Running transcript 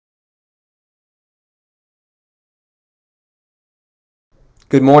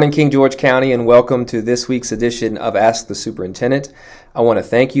Good morning, King George County, and welcome to this week's edition of Ask the Superintendent. I want to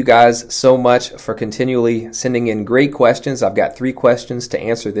thank you guys so much for continually sending in great questions. I've got 3 questions to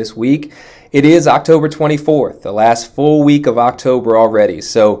answer this week. It is October 24th, the last full week of October already.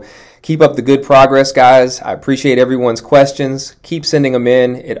 So keep up the good progress, guys. I appreciate everyone's questions. Keep sending them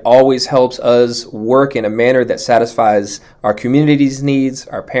in. It always helps us work in a manner that satisfies our community's needs,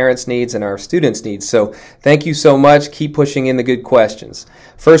 our parents' needs, and our students' needs. So thank you so much. Keep pushing in the good questions.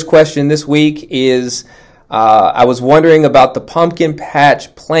 First question this week is, I was wondering about the pumpkin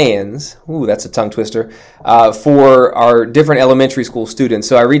patch plans. Ooh, that's a tongue twister. For our different elementary school students.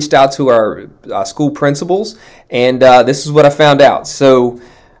 So I reached out to our school principals, and this is what I found out. So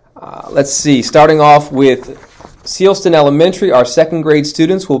let's see, starting off with Sealston Elementary, our second grade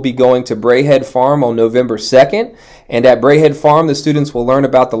students will be going to Brayhead Farm on November 2nd. And at Brayhead Farm, the students will learn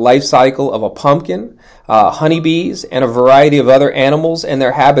about the life cycle of a pumpkin, honeybees, and a variety of other animals and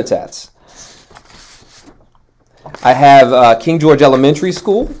their habitats. I have King George Elementary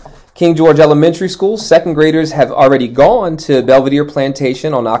School. King George Elementary School, second graders have already gone to Belvedere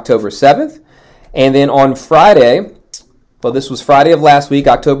Plantation on October 7th. And then on Friday, well, this was Friday of last week,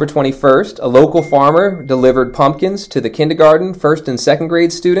 October 21st, a local farmer delivered pumpkins to the kindergarten, first and second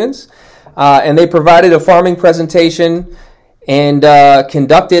grade students, and they provided a farming presentation and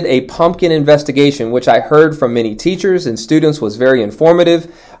conducted a pumpkin investigation, which I heard from many teachers and students was very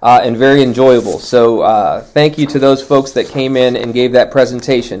informative and very enjoyable. So thank you to those folks that came in and gave that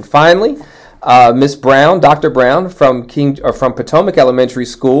presentation. Finally, Miss Brown, Dr. Brown from Potomac Elementary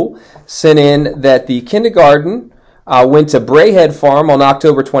School sent in that the kindergarten went to Brayhead Farm on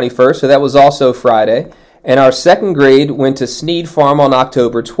October 21st, so that was also Friday. And our second grade went to Sneed Farm on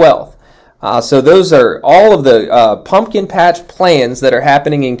October 12th. So those are all of the pumpkin patch plans that are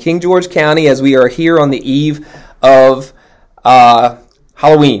happening in King George County as we are here on the eve of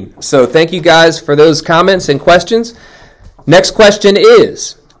Halloween. So thank you guys for those comments and questions. Next question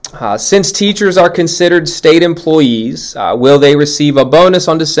is, since teachers are considered state employees, will they receive a bonus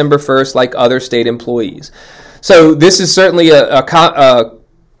on December 1st like other state employees? So this is certainly a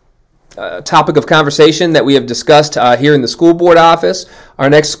topic of conversation that we have discussed here in the school board office. Our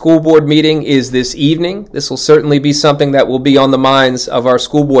next school board meeting is this evening. This will certainly be something that will be on the minds of our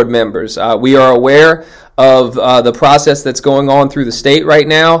school board members. We are aware of the process that's going on through the state right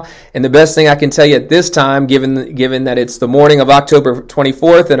now, and the best thing I can tell you at this time, given that it's the morning of October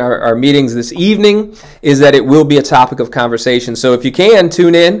 24th and our meetings this evening, is that it will be a topic of conversation. So if you can,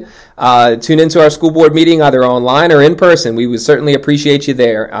 tune into our school board meeting either online or in person. We would certainly appreciate you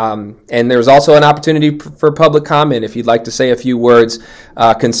there. And there's also an opportunity for public comment if you'd like to say a few words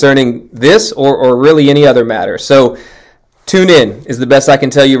concerning this or really any other matter. So tune in is the best I can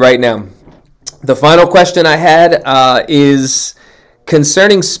tell you right now. The final question I had is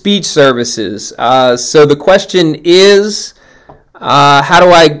concerning speech services. So the question is, how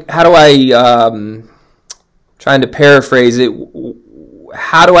do I trying to paraphrase it,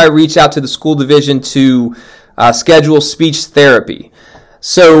 how do I reach out to the school division to schedule speech therapy?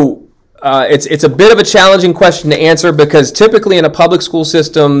 So it's a bit of a challenging question to answer because typically in a public school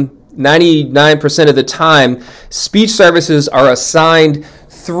system, 99% of the time, speech services are assigned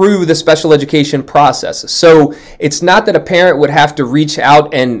through the special education process. So it's not that a parent would have to reach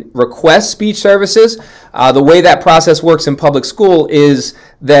out and request speech services. The way that process works in public school is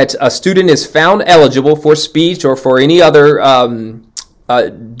that a student is found eligible for speech or for any other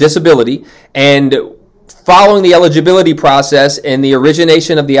disability, and following the eligibility process and the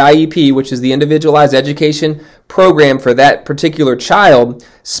origination of the IEP, which is the Individualized Education Program for that particular child,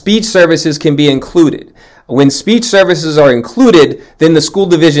 speech services can be included. When speech services are included, then the school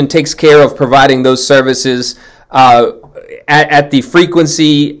division takes care of providing those services at the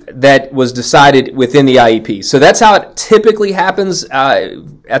frequency that was decided within the IEP. So that's how it typically happens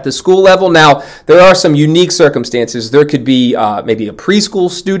at the school level. Now, there are some unique circumstances. There could be maybe a preschool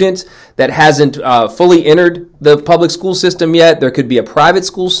student that hasn't fully entered the public school system yet. There could be a private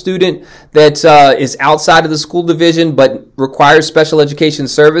school student that is outside of the school division but requires special education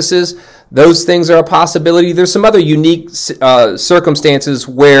services. Those things are a possibility. There's some other unique circumstances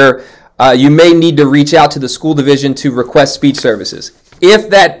where you may need to reach out to the school division to request speech services. If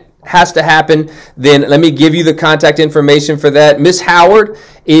that has to happen, then let me give you the contact information for that. Miss Howard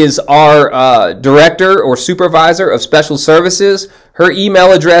is our director or supervisor of special services. Her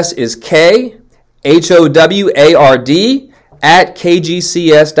email address is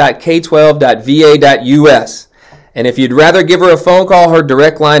khoward@kgcs.k12.va.us. And if you'd rather give her a phone call, her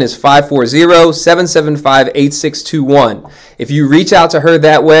direct line is 540-775-8621. If you reach out to her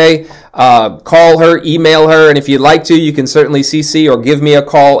that way, call her, email her, and if you'd like to, you can certainly CC or give me a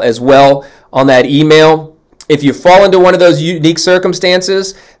call as well on that email. If you fall into one of those unique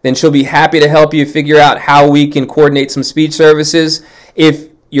circumstances, then she'll be happy to help you figure out how we can coordinate some speech services. If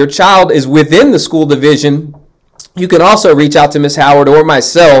your child is within the school division, you can also reach out to Ms. Howard or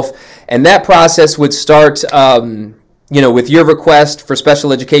myself, and that process would start with your request for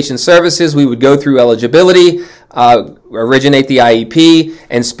special education services. We would go through eligibility, originate the IEP,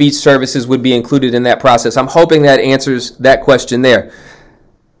 and speech services would be included in that process. I'm hoping that answers that question there.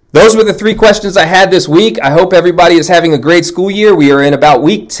 Those were the 3 questions I had this week. I hope everybody is having a great school year. We are in about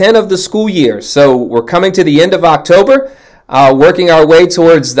week 10 of the school year, so we're coming to the end of October. Working our way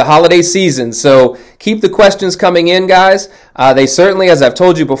towards the holiday season. So keep the questions coming in, guys. They certainly, as I've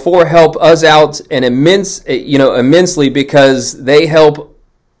told you before, help us out immensely, because they help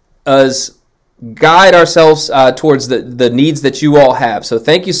us guide ourselves towards the needs that you all have. So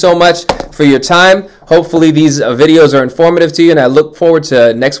thank you so much for your time. Hopefully these videos are informative to you, and I look forward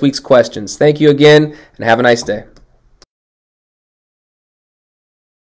to next week's questions. Thank you again, and have a nice day.